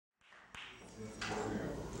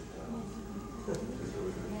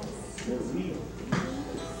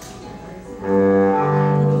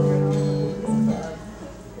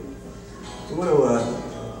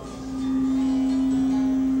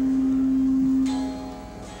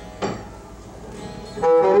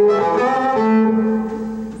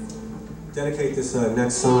take this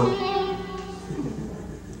next song.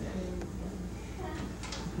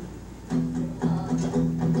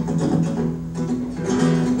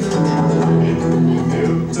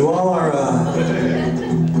 To all our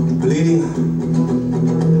bleeding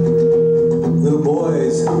little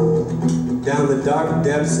boys down the dark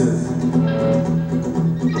depths of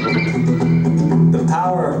the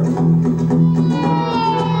power,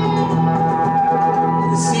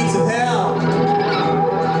 the seats of hell,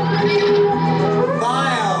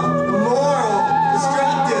 vile, immoral,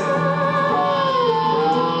 destructive,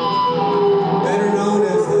 better known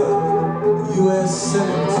as the U.S.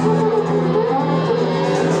 Senate.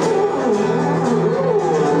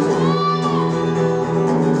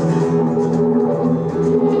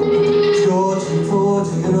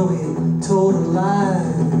 You know he told a lie.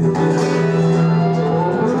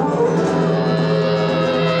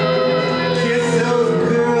 Kissed those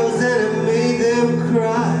girls and it made them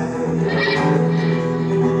cry.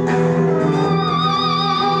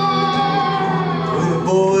 When the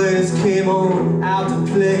boys came on out to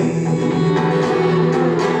play,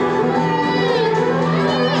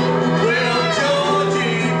 well,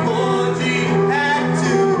 Georgie, Porgy had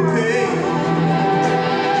to pay.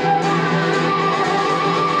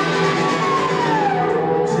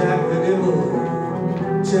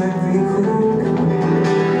 Jack be quick.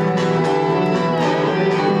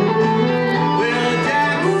 Well,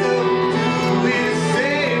 Jack's up to his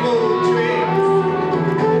same old tricks.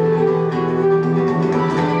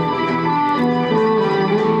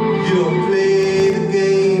 You don't play the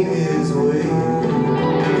game his way.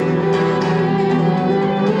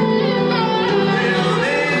 Well,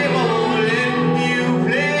 they won't let you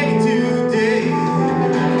play today.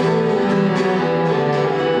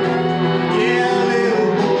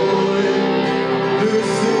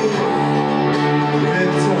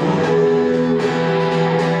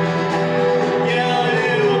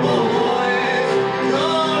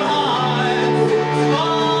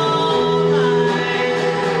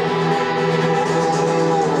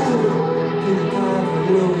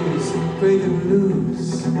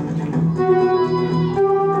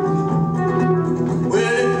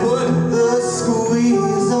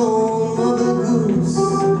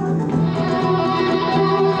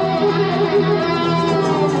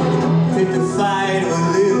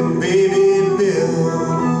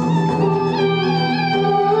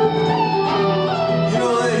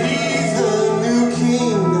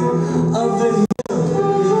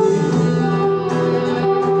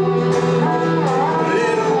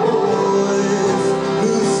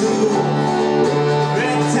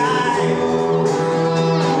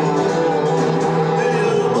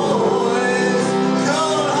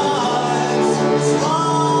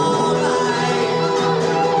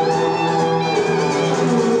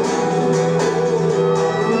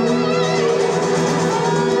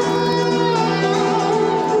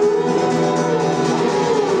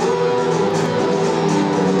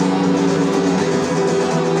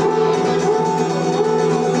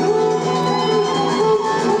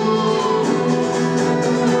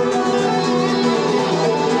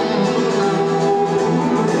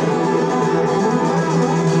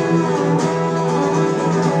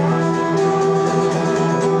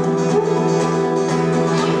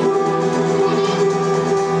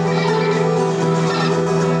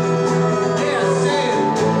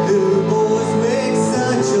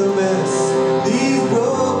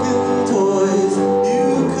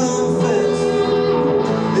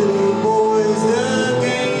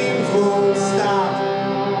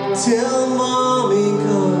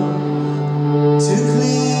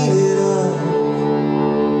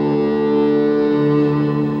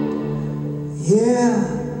 Yeah.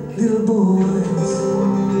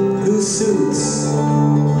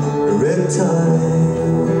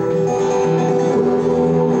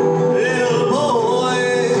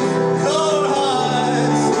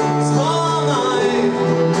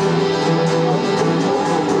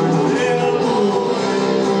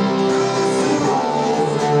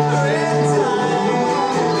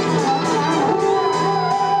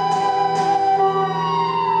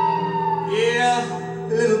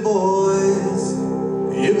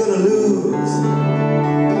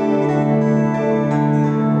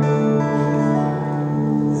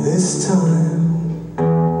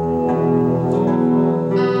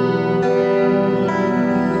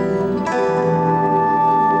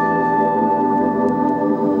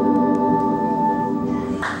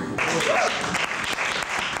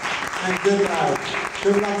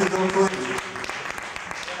 Good luck to Don't Quit.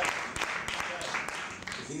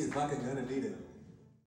 He's fucking gonna need it.